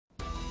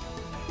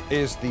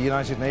is the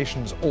United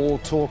Nations all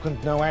talk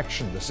and no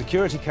action. The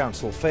Security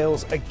Council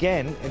fails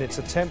again in its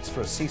attempts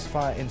for a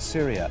ceasefire in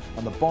Syria,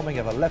 and the bombing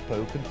of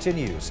Aleppo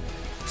continues.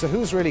 So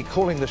who's really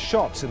calling the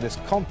shots in this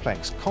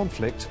complex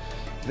conflict?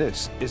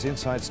 This is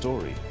Inside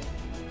Story.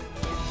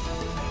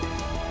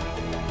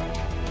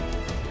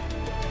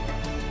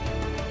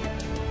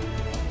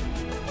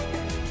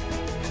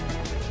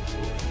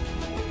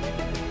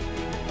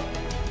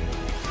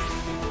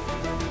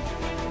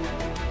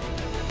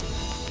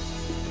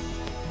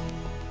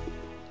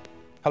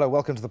 Hello,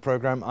 welcome to the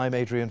programme. I'm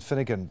Adrian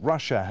Finighan.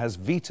 Russia has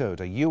vetoed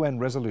a UN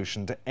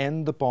resolution to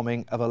end the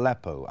bombing of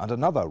Aleppo, and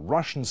another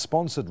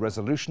Russian-sponsored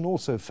resolution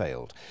also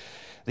failed.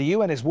 The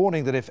UN is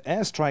warning that if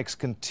airstrikes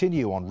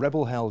continue on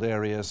rebel-held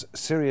areas,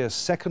 Syria's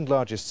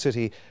second-largest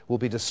city will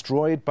be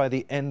destroyed by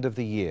the end of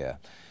the year.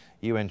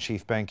 UN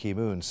Chief Ban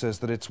Ki-moon says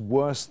that it's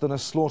worse than a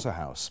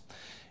slaughterhouse.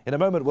 In a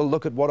moment, we'll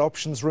look at what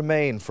options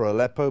remain for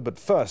Aleppo, but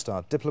first,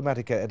 our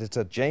Diplomatica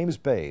editor James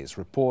Bays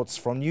reports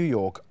from New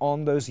York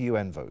on those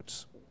UN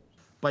votes.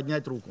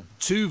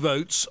 Two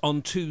votes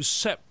on two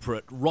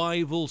separate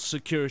rival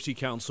Security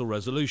Council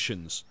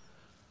resolutions.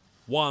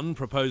 One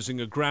proposing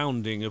a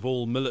grounding of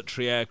all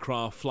military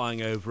aircraft flying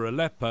over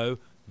Aleppo,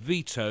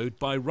 vetoed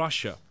by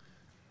Russia.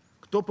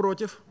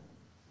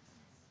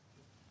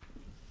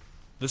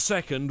 The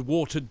second,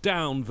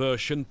 watered-down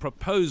version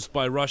proposed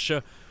by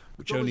Russia,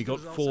 which only got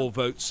 4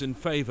 votes in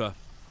favour.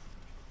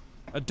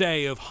 A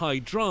day of high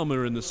drama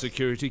in the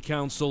Security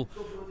Council,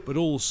 but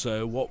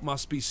also what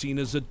must be seen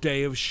as a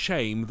day of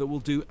shame that will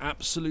do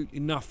absolutely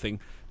nothing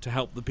to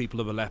help the people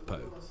of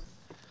Aleppo.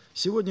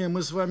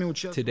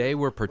 Today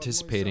we're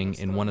participating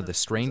in one of the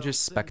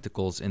strangest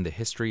spectacles in the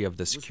history of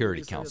the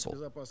Security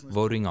Council,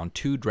 voting on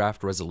 2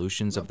 draft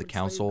resolutions of the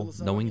Council,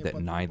 knowing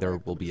that neither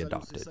will be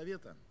adopted.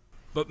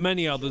 But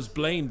many others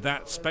blamed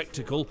that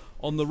spectacle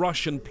on the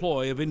Russian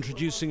ploy of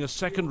introducing a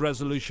second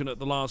resolution at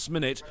the last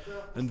minute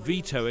and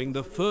vetoing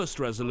the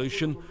first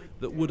resolution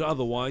that would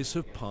otherwise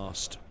have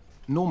passed.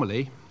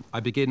 Normally, I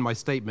begin my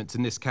statements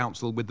in this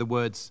council with the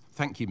words,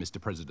 "Thank you,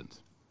 Mr.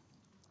 President."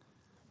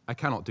 I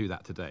cannot do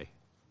that today.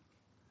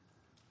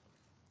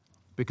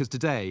 Because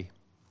today,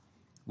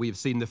 we have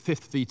seen the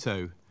 5th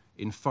veto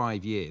in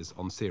 5 years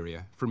on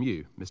Syria from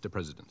you, Mr.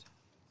 President.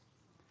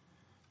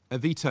 A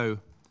veto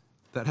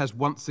that has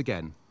once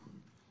again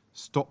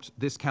stopped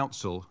this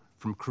council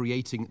from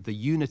creating the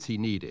unity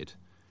needed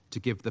to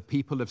give the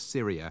people of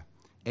Syria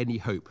any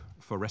hope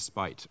for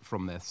respite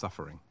from their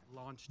suffering.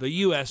 The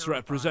US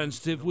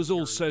representative was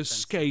also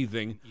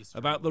scathing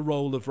about the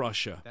role of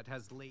Russia.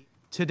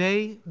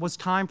 Today was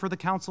time for the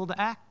Council to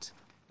act,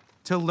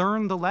 to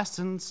learn the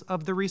lessons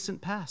of the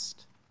recent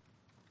past.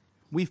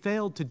 We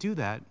failed to do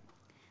that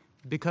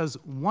because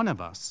one of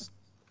us,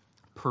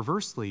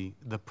 perversely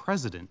the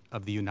President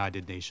of the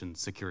United Nations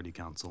Security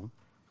Council,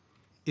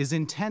 is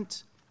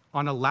intent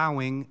on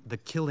allowing the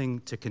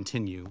killing to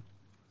continue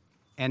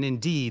and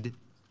indeed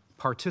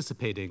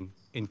participating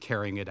in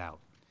carrying it out.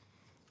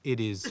 It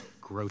is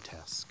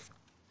grotesque.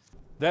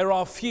 There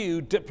are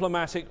few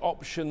diplomatic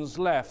options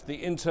left.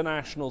 The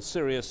International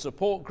Syria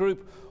Support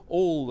Group,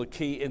 all the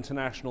key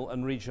international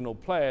and regional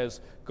players,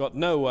 got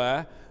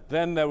nowhere.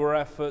 Then there were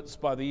efforts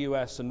by the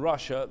US and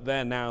Russia.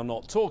 They're now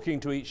not talking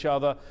to each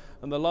other.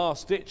 And the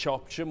last-ditch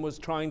option was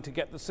trying to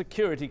get the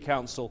Security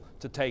Council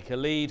to take a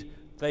lead.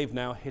 They've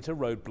now hit a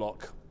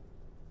roadblock.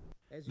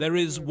 There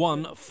is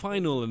one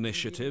final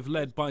initiative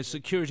led by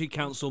Security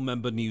Council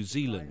member New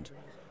Zealand.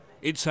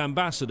 Its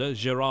ambassador,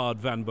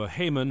 Gerard van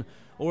Bohemen,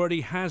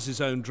 already has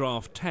his own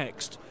draft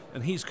text,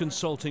 and he's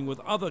consulting with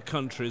other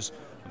countries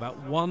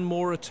about one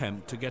more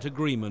attempt to get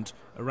agreement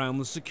around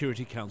the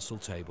Security Council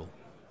table.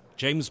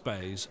 James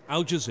Bays,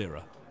 Al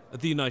Jazeera,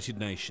 at the United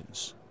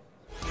Nations.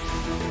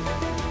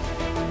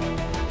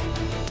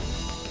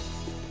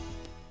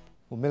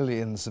 Well,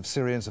 millions of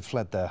Syrians have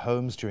fled their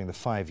homes during the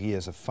 5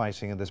 years of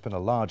fighting, and there's been a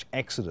large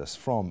exodus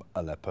from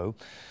Aleppo.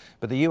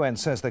 But the UN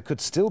says there could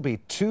still be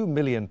 2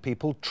 million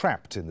people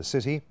trapped in the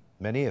city,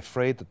 many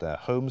afraid that their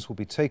homes will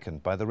be taken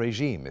by the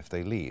regime if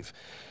they leave.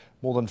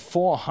 More than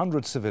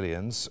 400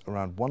 civilians,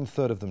 around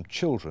 1/3 of them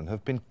children,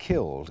 have been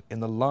killed in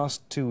the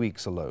last 2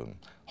 weeks alone.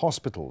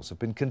 Hospitals have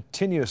been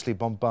continuously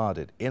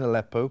bombarded in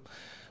Aleppo.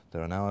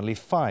 There are now only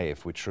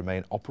 5 which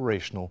remain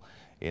operational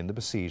in the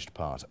besieged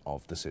part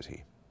of the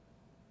city.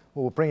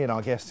 Well, we'll bring in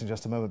our guests in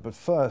just a moment, but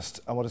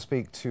first I want to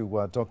speak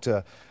to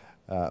Dr.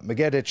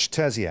 Meguerditch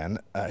Terzian,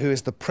 who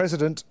is the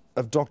president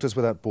of Doctors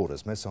Without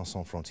Borders, Médecins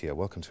Sans Frontières.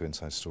 Welcome to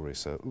Inside Story.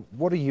 So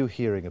what are you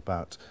hearing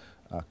about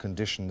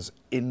conditions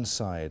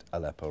inside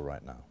Aleppo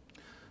right now?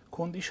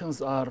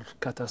 Conditions are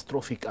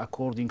catastrophic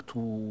according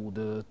to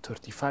the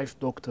 35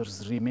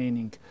 doctors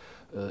remaining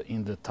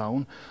in the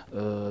town.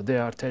 They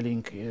are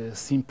telling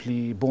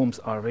simply bombs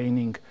are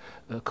raining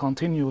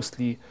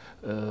continuously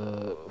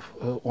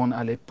on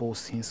Aleppo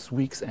since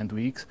weeks and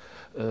weeks.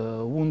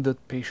 Wounded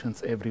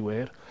patients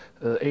everywhere.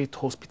 8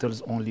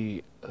 hospitals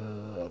only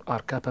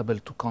are capable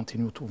to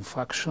continue to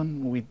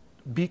function with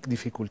big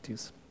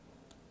difficulties.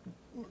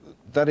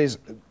 That is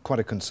quite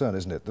a concern,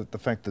 isn't it? The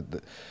fact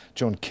that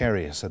John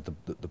Kerry has said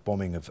the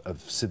bombing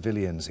of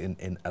civilians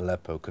in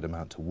Aleppo could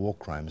amount to war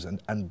crimes,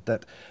 and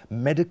that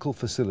medical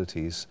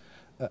facilities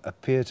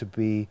appear to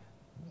be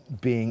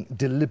being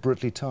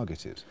deliberately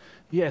targeted.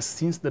 Yes,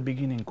 since the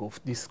beginning of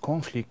this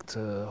conflict,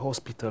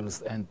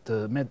 hospitals and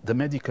the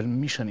medical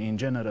mission in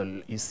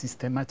general is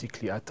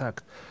systematically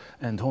attacked,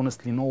 and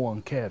honestly no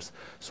one cares.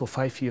 So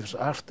 5 years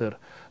after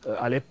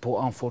Aleppo,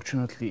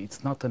 unfortunately,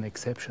 it's not an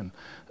exception.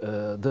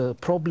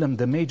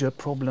 The major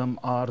problem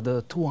are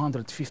the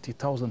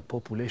 250,000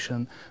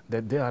 population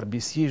that they are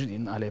besieged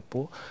in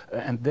Aleppo,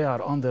 and they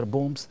are under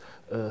bombs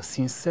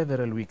since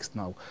several weeks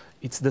now.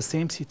 It's the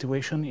same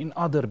situation in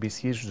other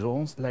besieged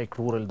zones like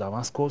rural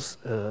Damascus,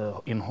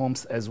 in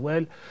Homs as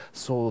well.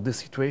 So the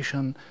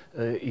situation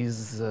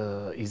is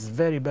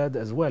very bad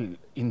as well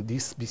in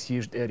these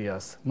besieged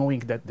areas, knowing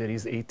that there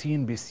is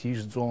 18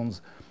 besieged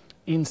zones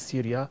in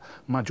Syria,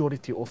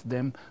 majority of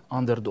them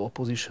under the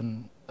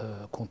opposition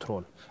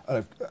control.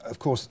 Of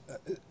course,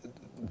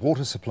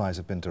 water supplies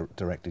have been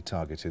directly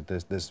targeted.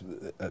 There's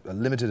a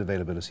limited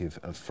availability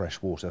of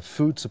fresh water.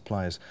 Food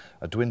supplies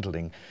are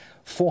dwindling.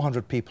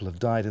 400 people have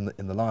died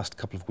in the last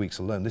couple of weeks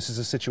alone. This is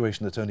a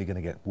situation that's only going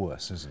to get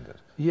worse, isn't it?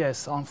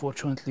 Yes,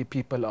 unfortunately,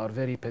 people are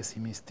very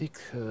pessimistic.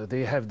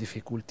 They have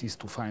difficulties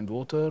to find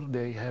water.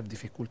 They have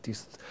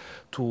difficulties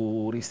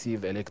to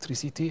receive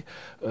electricity.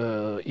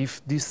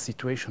 If this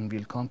situation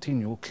will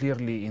continue,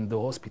 clearly in the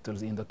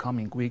hospitals in the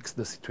coming weeks,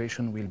 the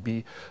situation will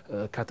be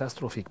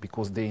catastrophic,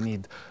 because they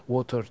need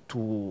water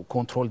to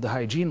control the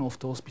hygiene of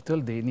the hospital.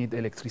 They need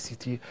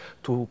electricity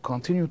to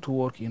continue to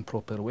work in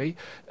proper way.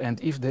 And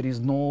if there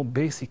is no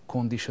basic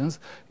conditions,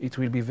 it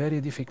will be very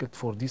difficult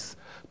for this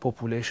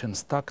population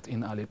stuck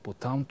in Aleppo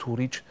town to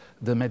reach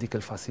the medical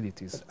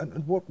facilities.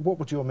 And what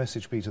would your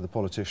message be to the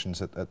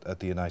politicians at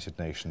the United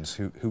Nations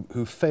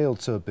who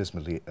failed so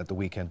abysmally at the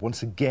weekend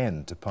once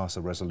again to pass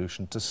a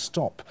resolution to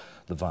stop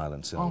the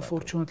violence in Aleppo?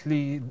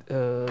 Unfortunately,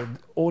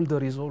 all the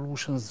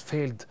resolutions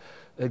failed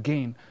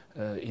again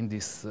in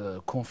this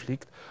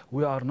conflict.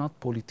 We are not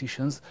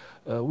politicians.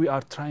 We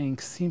are trying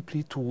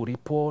simply to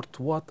report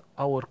what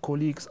our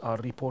colleagues are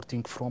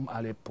reporting from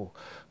Aleppo,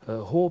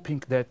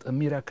 hoping that a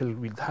miracle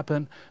will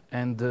happen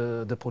and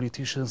the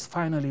politicians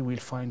finally will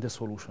find a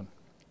solution.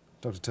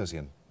 Dr.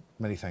 Terzian,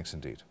 many thanks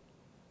indeed.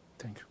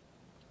 Thank you.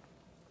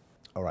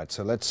 All right,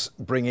 so let's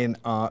bring in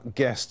our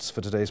guests for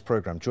today's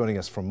program. Joining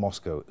us from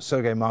Moscow,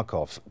 Sergey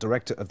Markov,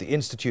 Director of the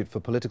Institute for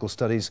Political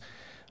Studies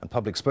and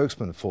public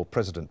spokesman for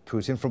President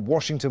Putin. From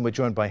Washington, we're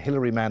joined by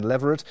Mann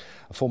Leverett,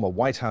 a former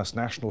White House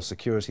national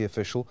security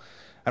official.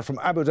 And from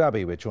Abu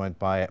Dhabi, we're joined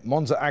by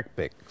Monzer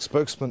Akbik,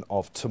 spokesman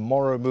of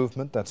Tomorrow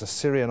Movement. That's a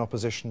Syrian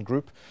opposition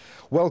group.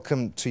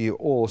 Welcome to you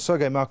all.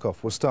 Sergey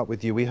Markov, we'll start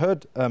with you. We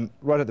heard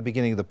right at the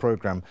beginning of the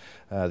program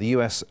the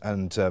US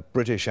and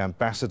British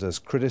ambassadors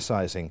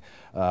criticizing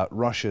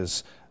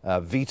Russia's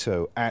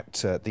veto at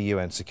the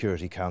UN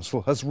Security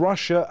Council. Has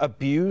Russia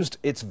abused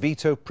its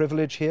veto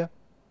privilege here?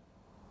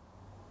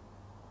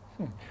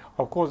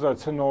 Of course,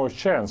 that's no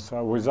chance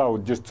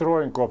without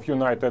destroying of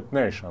United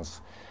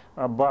Nations.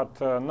 But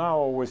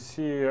now we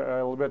see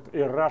a little bit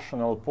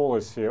irrational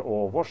policy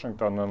of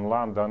Washington and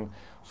London,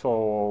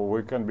 so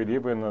we can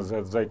believe in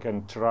that they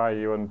can try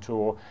even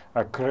to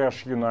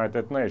crash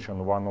United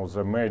Nations, one of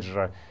the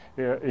major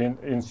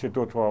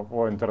institute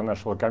for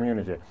international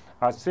community.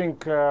 I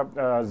think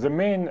the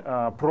main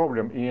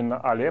problem in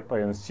Aleppo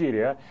in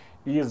Syria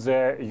is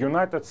the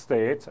United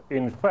States,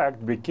 in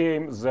fact,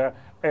 became the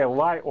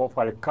ally of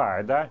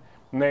Al-Qaeda,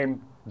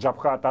 named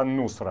Jabhat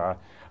al-Nusra.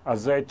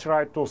 They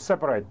tried to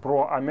separate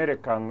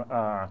pro-American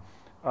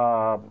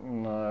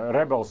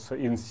rebels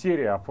in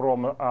Syria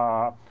from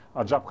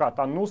Jabhat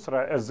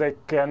al-Nusra, as they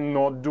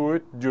cannot do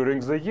it during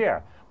the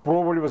year.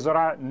 Probably there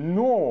are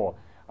no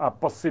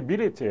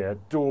possibility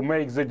to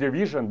make the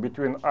division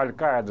between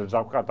Al-Qaeda,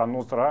 Jabhat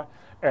al-Nusra,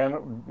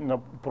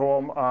 and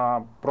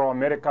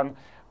pro-American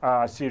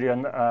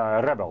Syrian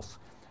rebels.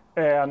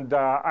 And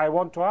I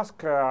want to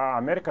ask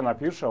American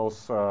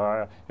officials,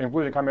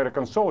 including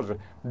American soldiers,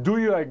 do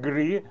you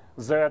agree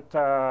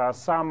that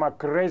some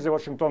crazy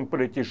Washington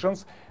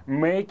politicians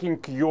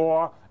making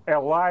your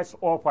allies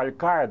of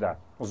Al-Qaeda,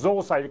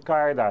 those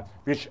Al-Qaeda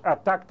which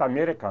attacked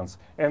Americans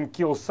and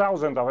killed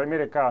thousands of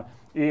Americans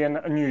in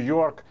New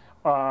York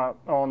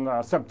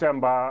on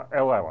September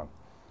 11?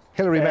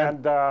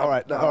 Mann. All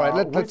right.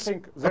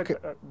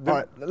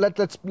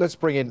 Let's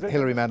bring in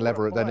Mann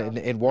Leverett then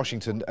in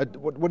Washington.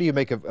 What do you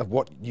make of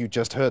what you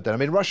just heard then? I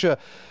mean, Russia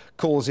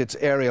calls its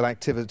aerial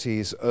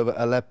activities over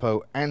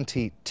Aleppo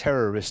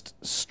anti-terrorist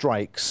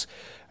strikes,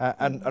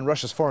 and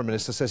Russia's foreign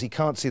minister says he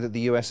can't see that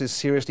the US is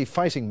seriously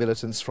fighting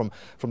militants from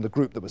the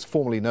group that was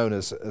formerly known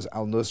as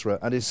al-Nusra,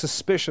 and is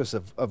suspicious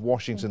of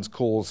Washington's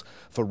calls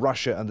for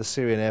Russia and the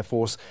Syrian Air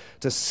Force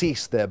to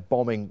cease their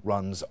bombing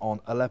runs on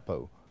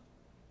Aleppo.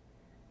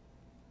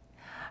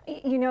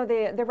 You know,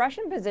 the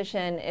Russian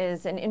position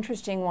is an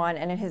interesting one,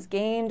 and it has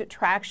gained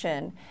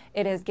traction.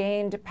 It has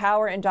gained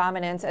power and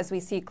dominance, as we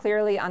see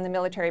clearly on the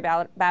military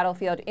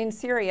battlefield in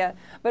Syria,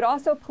 but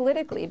also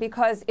politically,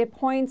 because it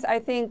points, I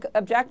think,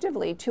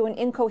 objectively to an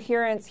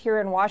incoherence here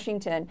in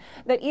Washington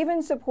that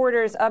even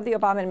supporters of the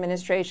Obama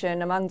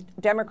administration, among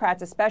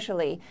Democrats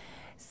especially,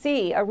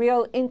 see a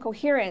real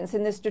incoherence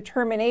in this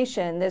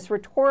determination, this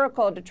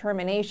rhetorical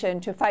determination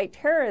to fight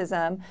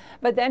terrorism,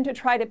 but then to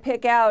try to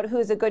pick out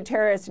who's a good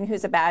terrorist and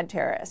who's a bad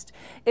terrorist.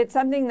 It's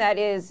something that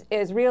is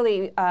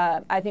really,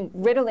 I think,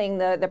 riddling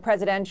the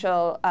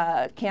presidential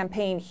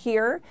campaign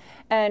here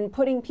and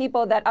putting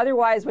people that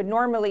otherwise would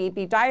normally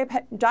be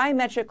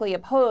diametrically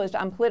opposed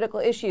on political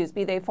issues,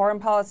 be they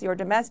foreign policy or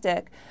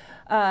domestic,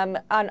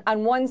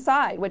 on one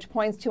side, which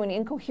points to an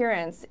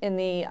incoherence in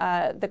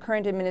the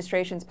current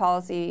administration's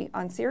policy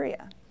on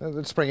Syria.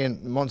 Let's bring in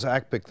Monzer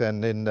Akbik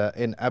then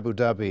in Abu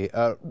Dhabi.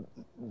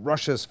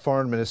 Russia's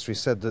foreign ministry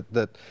said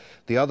that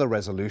the other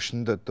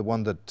resolution, that the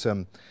one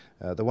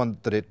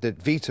that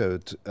it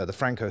vetoed, the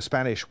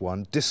Franco-Spanish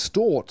one,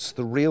 distorts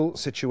the real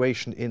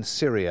situation in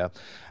Syria,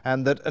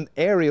 and that an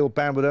aerial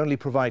ban would only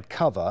provide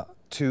cover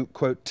to,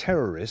 quote,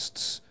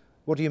 terrorists.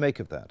 What do you make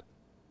of that?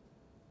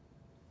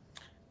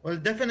 Well,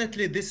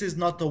 definitely this is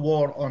not a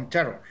war on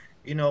terror.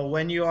 You know,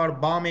 when you are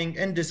bombing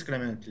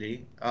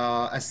indiscriminately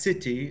a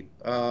city,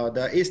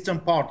 the eastern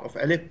part of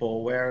Aleppo,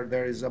 where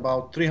there is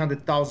about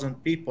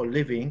 300,000 people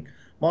living,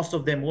 most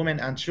of them women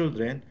and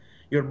children,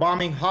 you're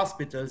bombing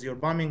hospitals, you're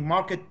bombing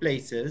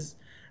marketplaces,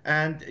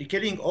 and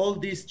killing all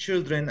these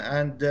children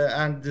and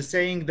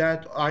saying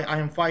that I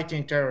am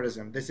fighting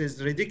terrorism. This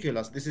is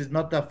ridiculous. This is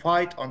not a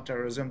fight on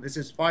terrorism. This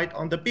is a fight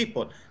on the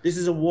people. This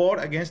is a war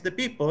against the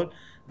people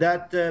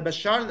that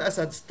Bashar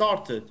al-Assad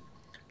started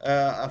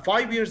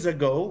 5 years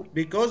ago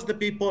because the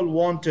people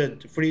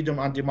wanted freedom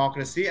and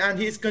democracy, and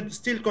he's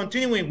still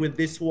continuing with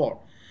this war.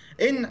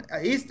 In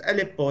East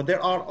Aleppo,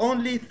 there are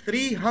only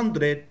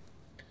 300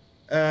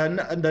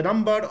 the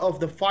number of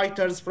the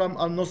fighters from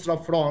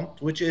al-Nusra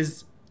Front, which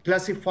is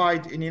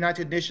classified in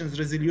United Nations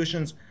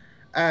resolutions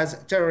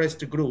as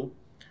terrorist group.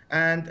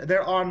 And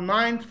there are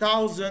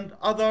 9,000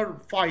 other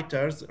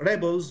fighters,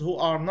 rebels, who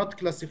are not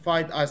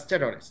classified as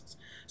terrorists.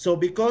 So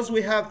because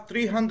we have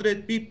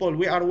 300 people,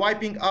 we are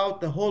wiping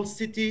out the whole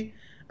city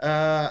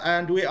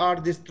and we are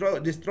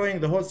destroying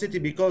the whole city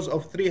because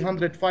of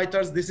 300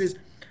 fighters. This is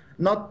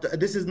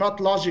not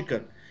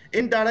logical.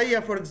 In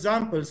Daraya, for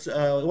example,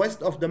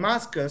 west of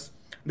Damascus,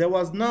 there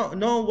was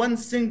no one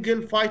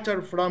single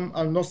fighter from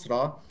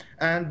al-Nusra,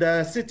 and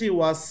the city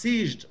was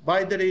sieged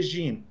by the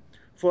regime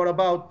for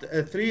about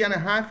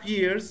 3.5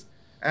 years,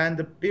 and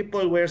the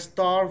people were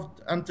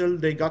starved until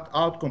they got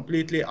out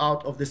completely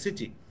out of the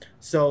city.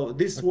 So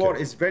this war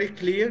is very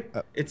clear.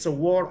 It's a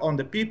war on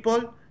the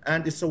people,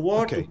 and it's a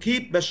war to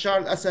keep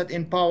Bashar al-Assad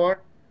in power,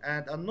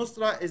 and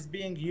al-Nusra is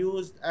being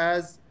used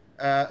as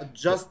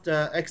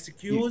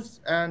excuse,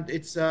 and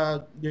it's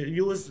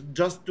used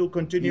just to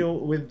continue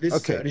with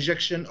this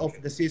rejection of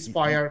the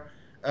ceasefire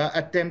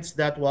attempts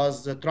that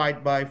was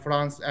tried by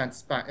France and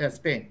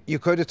Spain. You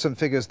quoted some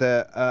figures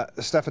there.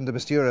 Staffan de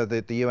Mistura,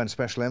 the UN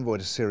Special Envoy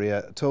to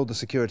Syria, told the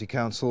Security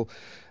Council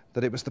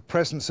that it was the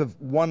presence of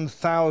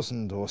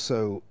 1,000 or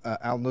so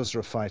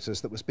al-Nusra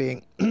fighters that was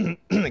being,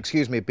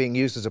 being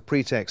used as a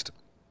pretext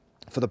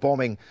for the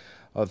bombing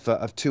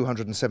of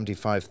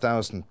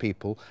 275,000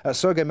 people.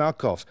 Sergey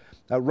Markov,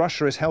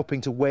 Russia is helping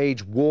to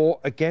wage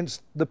war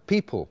against the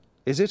people,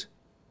 is it?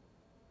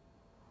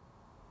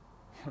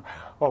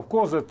 Of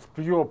course, it's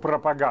pure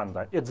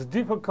propaganda. It's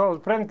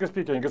difficult, frankly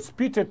speaking, it's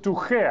pity to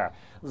hear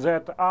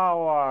that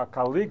our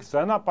colleagues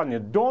and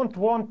opponents don't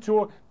want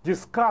to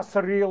discuss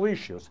real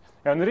issues.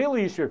 And real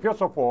issue,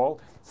 first of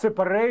all,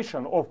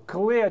 separation of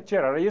clear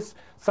terrorists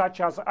such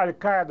as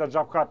Al-Qaeda,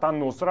 Jabhat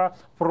al-Nusra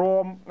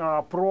from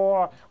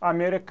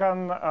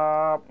pro-American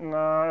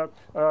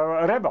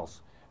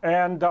rebels.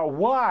 And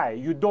why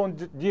you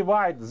don't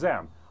divide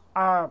them?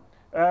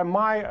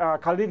 My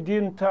colleague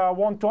didn't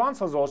want to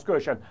answer those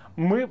questions,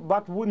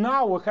 but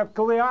now we have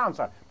clear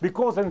answer,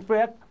 because in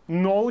fact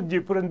no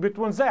difference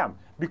between them,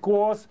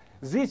 because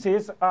this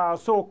is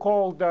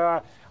so-called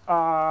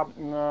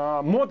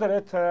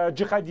moderate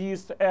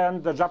jihadists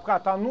and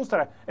Jabhat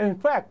al-Nusra, in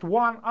fact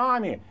one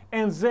army,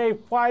 and they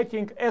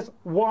fighting as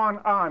one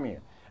army.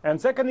 And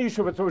second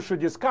issue that we should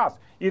discuss,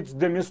 it's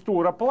the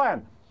Mistura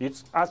plan.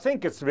 I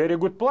think it's a very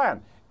good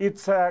plan.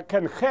 It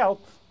can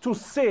help to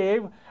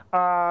save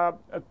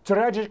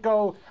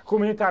tragical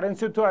humanitarian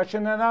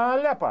situation in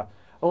Aleppo.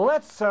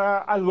 Let's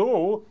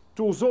allow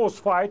to those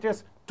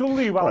fighters to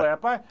leave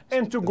Aleppo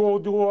and to go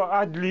to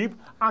Idlib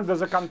under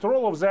the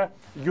control of the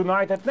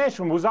United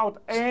Nations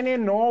without any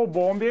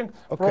bombing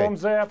from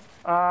the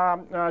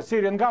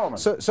Syrian government.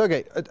 So,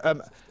 Sergey,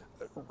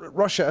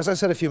 Russia, as I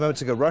said a few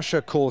moments ago,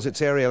 Russia calls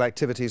its aerial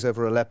activities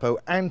over Aleppo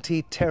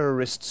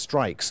anti-terrorist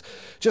strikes.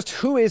 Just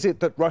who is it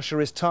that Russia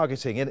is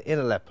targeting in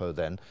Aleppo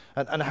then?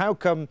 And how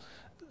come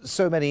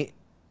so many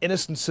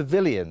innocent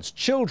civilians,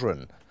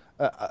 children,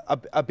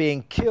 are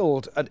being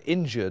killed and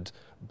injured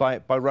by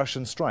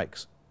Russian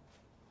strikes?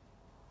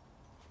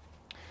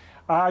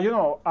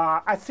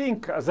 I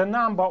think the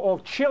number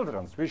of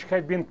children which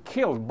have been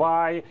killed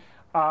by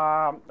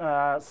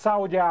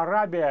Saudi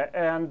Arabia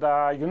and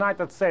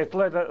United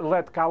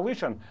States-led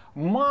coalition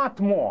much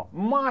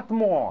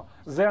more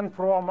than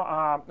from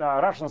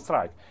Russian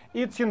strike.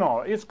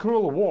 It's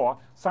cruel war.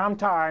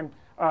 Sometimes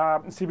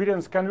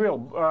civilians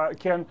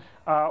can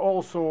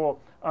also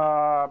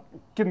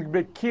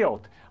be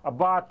killed.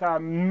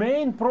 But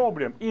main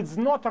problem is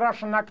not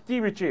Russian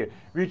activity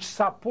which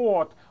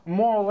support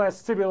more or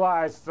less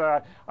civilized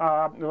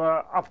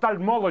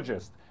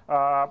ophthalmologists.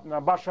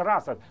 Bashar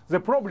Assad. The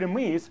problem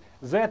is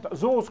that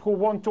those who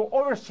want to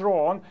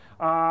overthrow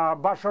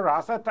Bashar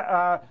Assad,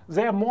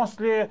 they're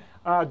mostly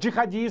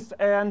jihadists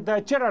and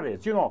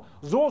terrorists.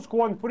 Those who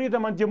want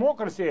freedom and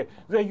democracy,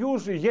 they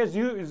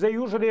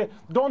usually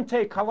don't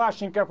take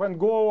Kalashnikov and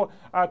go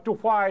to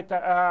fight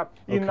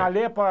in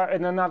Aleppo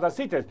and in other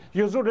cities.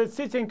 Usually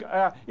sitting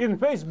in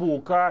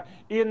Facebook,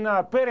 in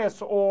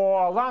Paris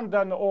or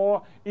London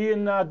or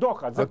in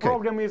Doha. The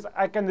problem is,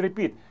 I can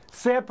repeat,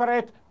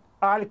 separate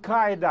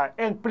Al-Qaeda,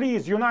 and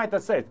please,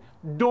 United States,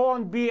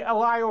 don't be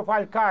ally of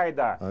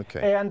Al-Qaeda.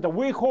 And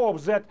we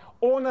hope that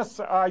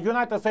honest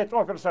United States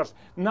officers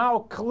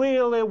now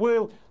clearly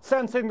will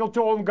send signal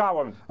to all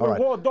government. We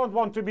don't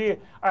want to be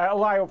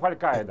ally of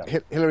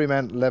Al-Qaeda. Hilary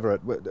Mann,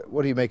 Leverett,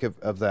 what do you make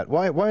of that?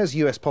 Why has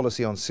US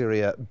policy on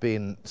Syria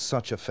been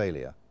such a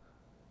failure?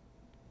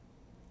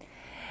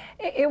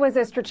 It was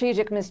a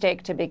strategic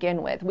mistake to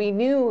begin with. We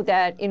knew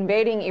that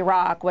invading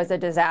Iraq was a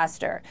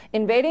disaster.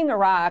 Invading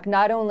Iraq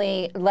not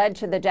only led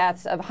to the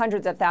deaths of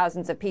hundreds of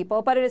thousands of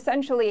people, but it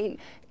essentially,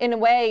 in a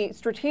way,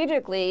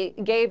 strategically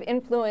gave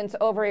influence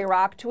over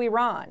Iraq to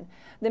Iran.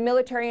 The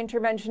military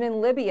intervention in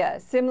Libya,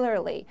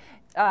 similarly,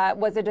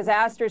 was a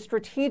disaster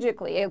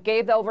strategically. It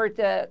gave over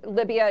to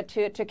Libya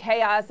to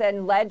chaos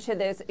and led to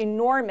this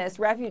enormous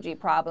refugee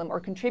problem,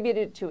 or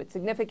contributed to it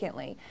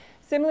significantly.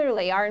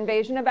 Similarly, our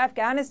invasion of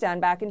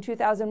Afghanistan back in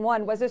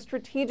 2001 was a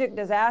strategic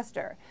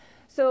disaster.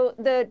 So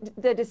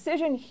the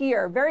decision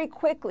here, very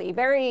quickly,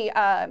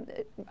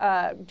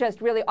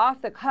 just really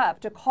off the cuff,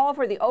 to call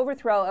for the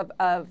overthrow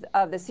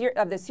of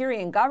the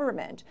Syrian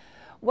government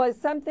was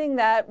something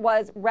that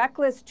was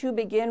reckless to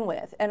begin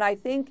with. And I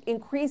think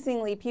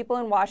increasingly people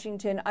in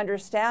Washington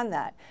understand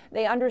that.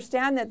 They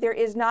understand that there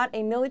is not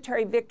a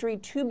military victory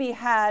to be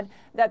had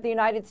that the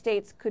United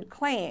States could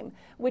claim,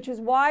 which is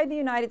why the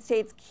United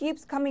States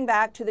keeps coming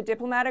back to the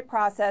diplomatic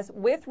process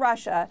with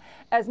Russia.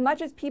 As much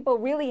as people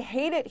really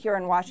hate it here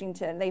in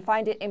Washington, they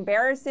find it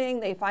embarrassing,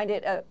 they find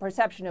it a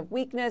perception of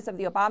weakness of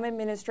the Obama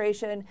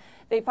administration,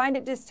 they find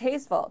it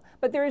distasteful.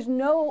 But there is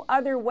no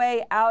other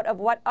way out of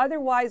what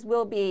otherwise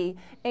will be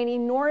an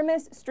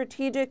enormous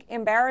strategic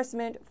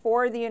embarrassment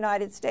for the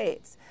United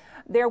States.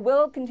 There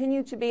will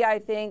continue to be, I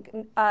think,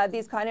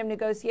 these kind of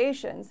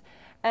negotiations.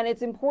 And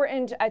it's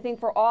important, I think,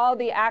 for all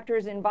the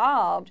actors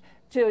involved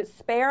to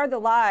spare the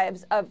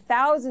lives of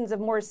thousands of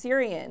more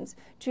Syrians,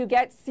 to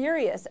get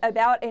serious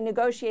about a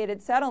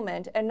negotiated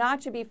settlement and not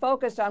to be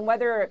focused on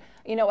whether,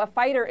 a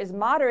fighter is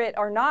moderate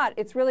or not.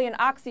 It's really an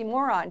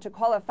oxymoron to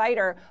call a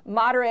fighter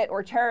moderate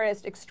or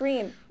terrorist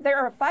extreme.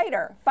 They're a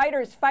fighter.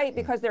 Fighters fight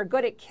because they're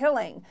good at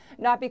killing,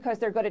 not because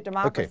they're good at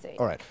democracy. Okay,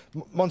 all right.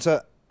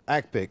 Monzer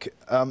Akbik,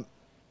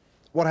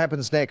 what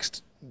happens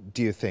next,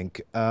 do you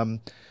think?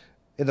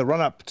 In the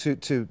run-up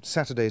to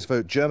Saturday's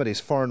vote,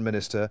 Germany's foreign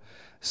minister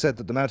said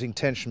that the mounting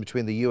tension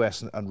between the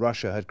US and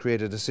Russia had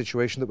created a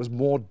situation that was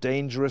more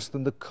dangerous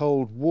than the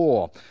Cold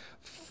War.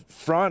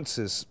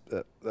 France's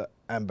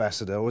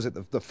ambassador, or was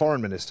it the foreign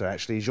minister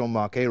actually,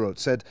 Jean-Marc Ayrault,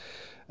 said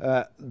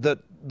that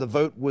the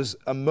vote was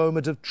a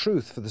moment of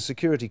truth for the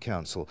Security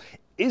Council.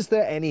 Is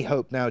there any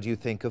hope now, do you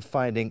think, of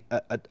finding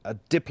a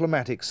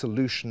diplomatic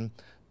solution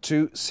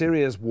to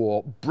Syria's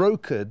war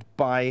brokered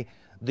by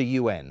the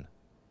UN?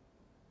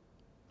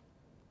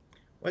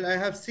 Well, I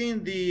have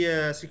seen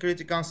the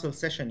Security Council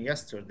session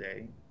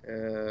yesterday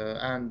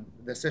and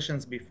the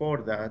sessions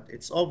before that.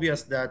 It's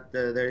obvious that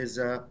there is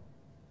a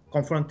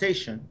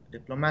confrontation,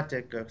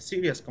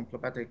 serious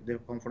diplomatic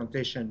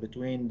confrontation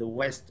between the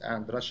West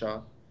and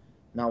Russia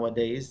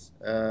nowadays.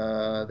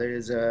 There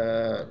is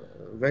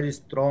very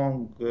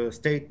strong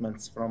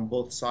statements from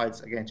both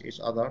sides against each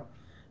other.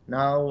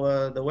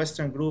 Now, the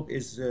Western group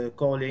is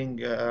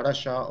calling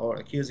Russia, or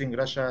accusing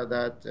Russia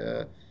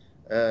that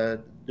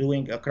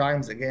doing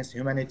crimes against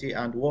humanity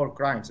and war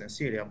crimes in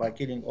Syria by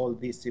killing all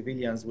these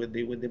civilians with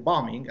the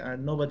bombing,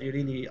 and nobody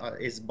really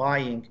is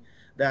buying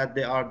that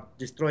they are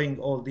destroying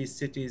all these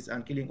cities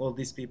and killing all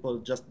these people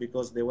just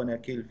because they want to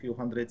kill a few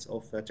hundreds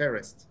of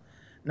terrorists.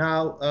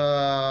 Now,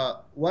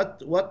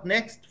 what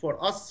next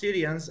for us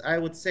Syrians? I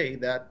would say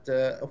that,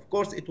 of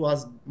course, it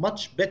was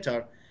much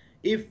better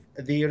if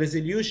the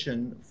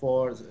resolution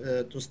for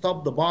to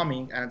stop the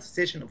bombing and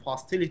cessation of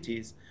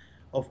hostilities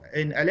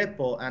in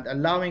Aleppo and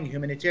allowing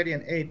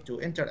humanitarian aid to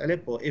enter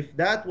Aleppo, if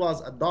that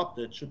was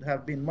adopted, should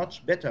have been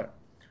much better.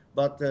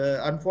 But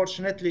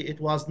unfortunately, it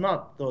was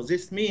not. So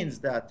this means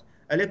that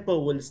Aleppo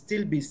will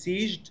still be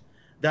sieged,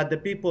 that the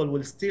people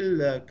will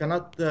still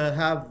cannot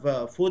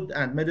have food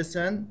and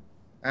medicine,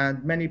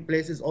 and many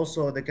places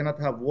also they cannot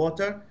have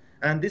water.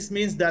 And this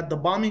means that the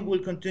bombing will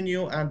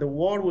continue and the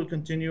war will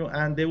continue,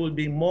 and there will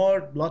be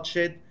more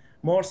bloodshed,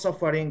 more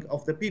suffering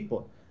of the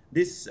people.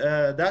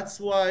 That's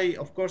why,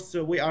 of course,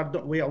 we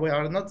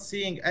are not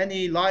seeing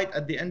any light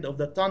at the end of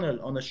the tunnel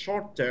on a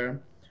short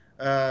term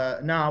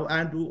now.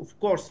 And of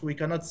course, we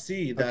cannot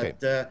see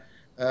that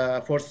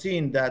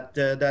foreseen that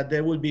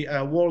there will be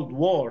a world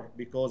war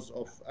because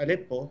of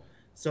Aleppo.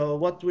 So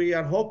what we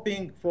are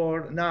hoping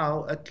for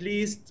now, at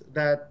least,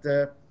 that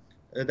the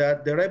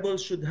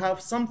rebels should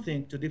have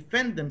something to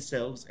defend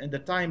themselves in the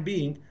time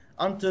being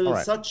until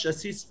such a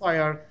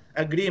ceasefire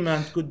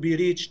agreement could be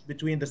reached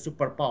between the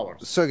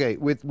superpowers. Sergey,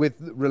 with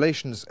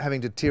relations having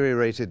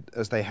deteriorated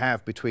as they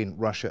have between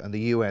Russia and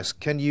the US,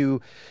 can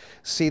you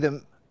see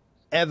them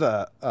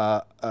ever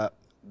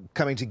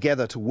coming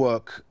together to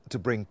work to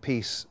bring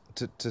peace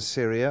to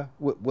Syria?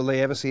 Will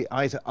they ever see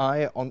eye to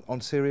eye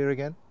on Syria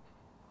again?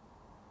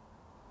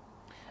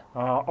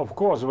 Of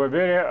course, we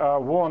very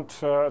want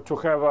to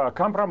have a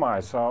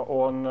compromise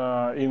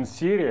in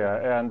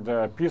Syria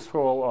and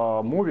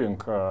peaceful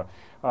moving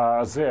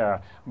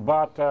there.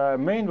 But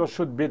main what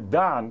should be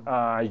done,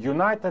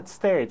 United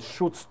States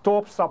should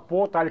stop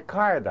support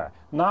Al-Qaeda.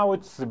 Now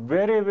it's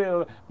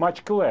very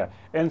much clear.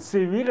 And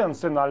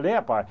civilians in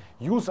Aleppo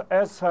used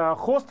as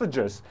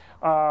hostages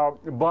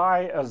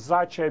by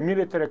such a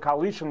military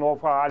coalition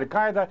of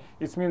Al-Qaeda.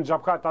 It means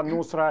Jabhat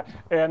al-Nusra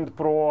and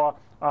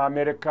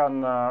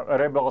pro-American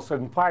rebels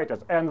and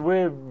fighters. And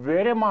we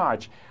very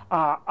much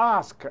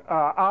ask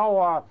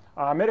our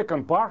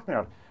American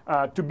partner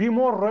to be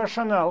more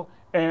rational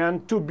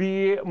and to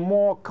be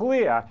more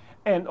clear,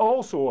 and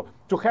also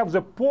to have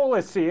the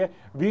policy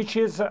which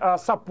is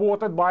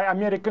supported by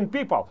American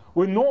people.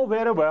 We know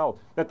very well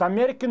that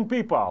American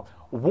people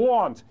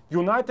want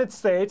United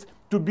States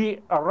to be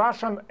a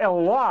Russian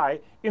ally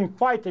in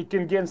fighting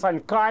against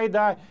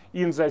Al-Qaeda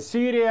in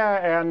Syria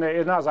and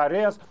in other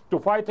areas, to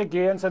fight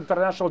against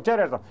international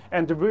terrorism.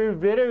 And we're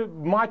very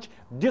much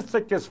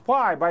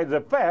dissatisfied by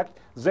the fact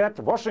that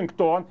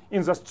Washington,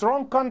 in the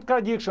strong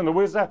contradiction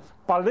with the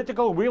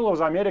political will of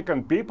the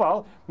American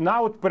people,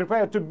 now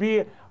prepared to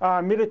be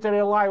a military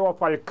ally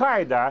of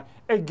Al-Qaeda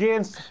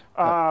against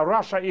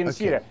Russia in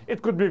Syria.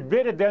 It could be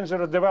very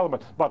dangerous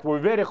development, but we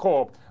very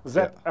hope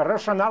that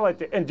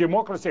rationality and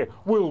democracy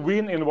will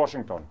win in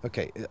Washington.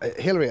 Okay,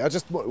 Hillary, I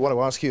just want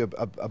to ask you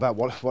about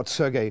what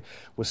Sergey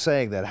was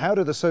saying there. How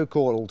do the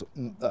so-called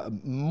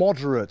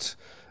moderate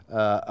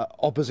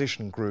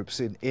opposition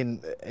groups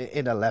in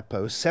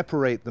Aleppo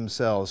separate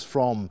themselves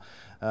from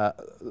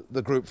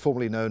the group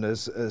formerly known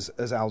as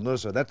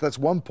al-Nusra? That's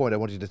one point I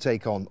wanted to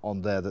take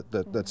on there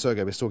that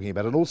Sergey was talking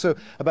about, and also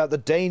about the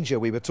danger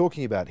we were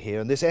talking about here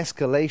and this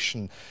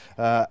escalation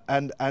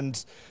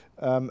and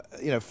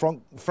you know,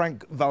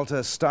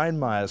 Frank-Walter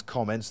Steinmeier's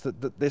comments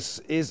that this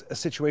is a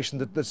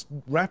situation that's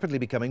rapidly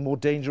becoming more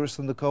dangerous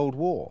than the Cold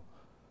War.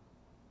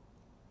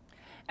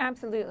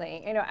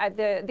 Absolutely. You know,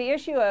 the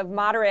issue of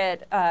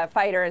moderate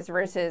fighters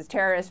versus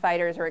terrorist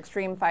fighters or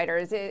extreme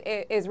fighters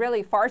is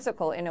really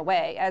farcical in a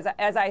way.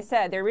 As I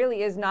said, there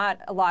really is not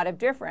a lot of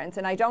difference.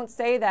 And I don't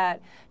say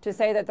that to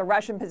say that the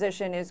Russian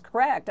position is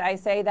correct. I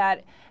say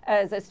that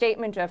as a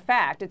statement of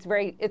fact.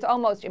 It's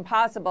almost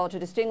impossible to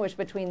distinguish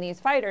between these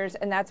fighters,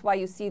 and that's why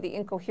you see the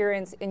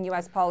incoherence in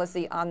U.S.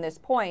 policy on this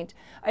point.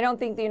 I don't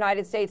think the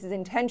United States is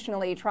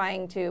intentionally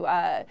trying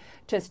to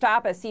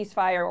stop a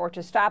ceasefire or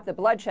to stop the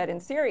bloodshed in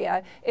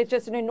Syria. It's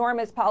just an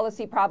enormous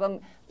policy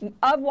problem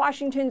of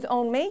Washington's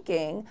own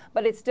making,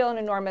 but it's still an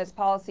enormous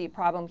policy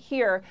problem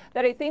here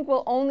that I think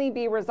will only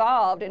be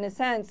resolved, in a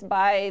sense,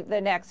 by the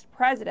next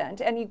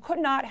president. And you could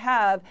not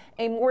have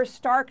a more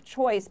stark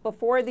choice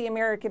before the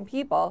American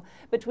people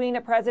between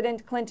a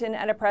President Clinton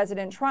and a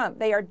President Trump.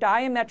 They are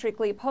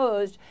diametrically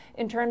opposed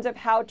in terms of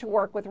how to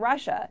work with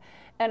Russia.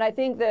 And I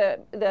think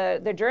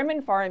the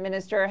German foreign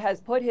minister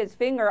has put his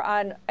finger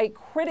on a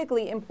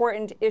critically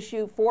important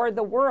issue for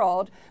the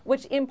world,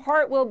 which in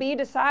part will be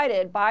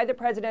decided by the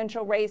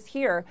presidential race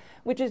here,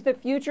 which is the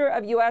future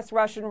of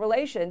U.S.-Russian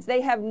relations. They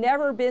have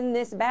never been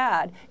this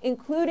bad,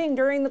 including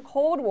during the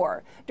Cold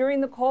War. During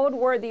the Cold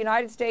War, the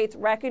United States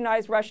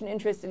recognized Russian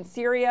interests in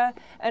Syria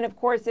and, of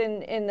course,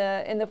 in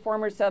the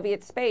former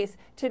Soviet space.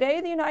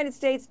 Today, the United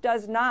States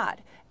does not.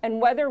 And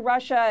whether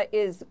Russia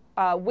is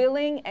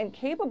willing and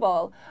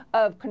capable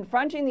of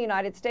confronting the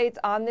United States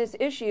on this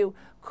issue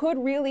could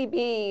really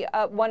be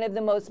one of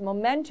the most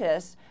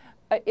momentous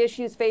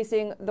issues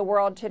facing the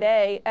world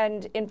today.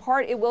 And in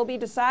part, it will be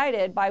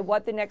decided by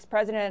what the next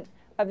president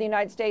of the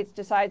United States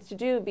decides to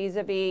do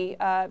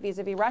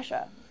vis-a-vis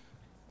Russia.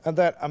 And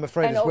that, I'm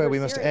afraid, is where we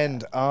must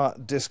end our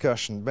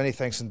discussion. Many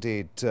thanks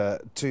indeed to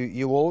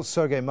you all.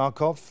 Sergey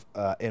Markov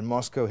in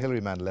Moscow,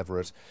 Hillary Mann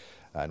Leverett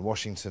in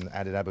Washington,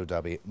 and in Abu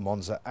Dhabi,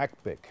 Monzer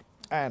Akbik.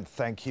 And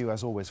thank you,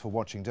 as always, for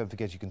watching. Don't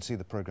forget you can see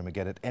the programme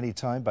again at any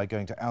time by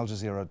going to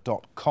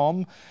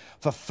aljazeera.com.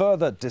 For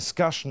further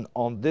discussion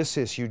on this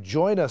issue,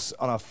 join us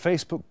on our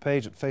Facebook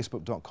page at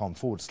facebook.com/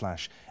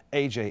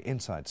 AJ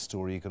Inside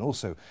Story. You can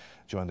also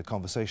join the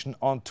conversation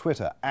on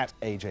Twitter at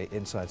AJ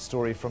Inside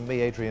Story. From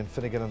me, Adrian,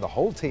 Finighan, and the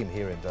whole team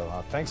here in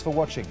Doha, thanks for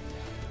watching.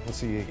 We'll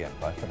see you again.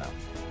 Bye for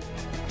now.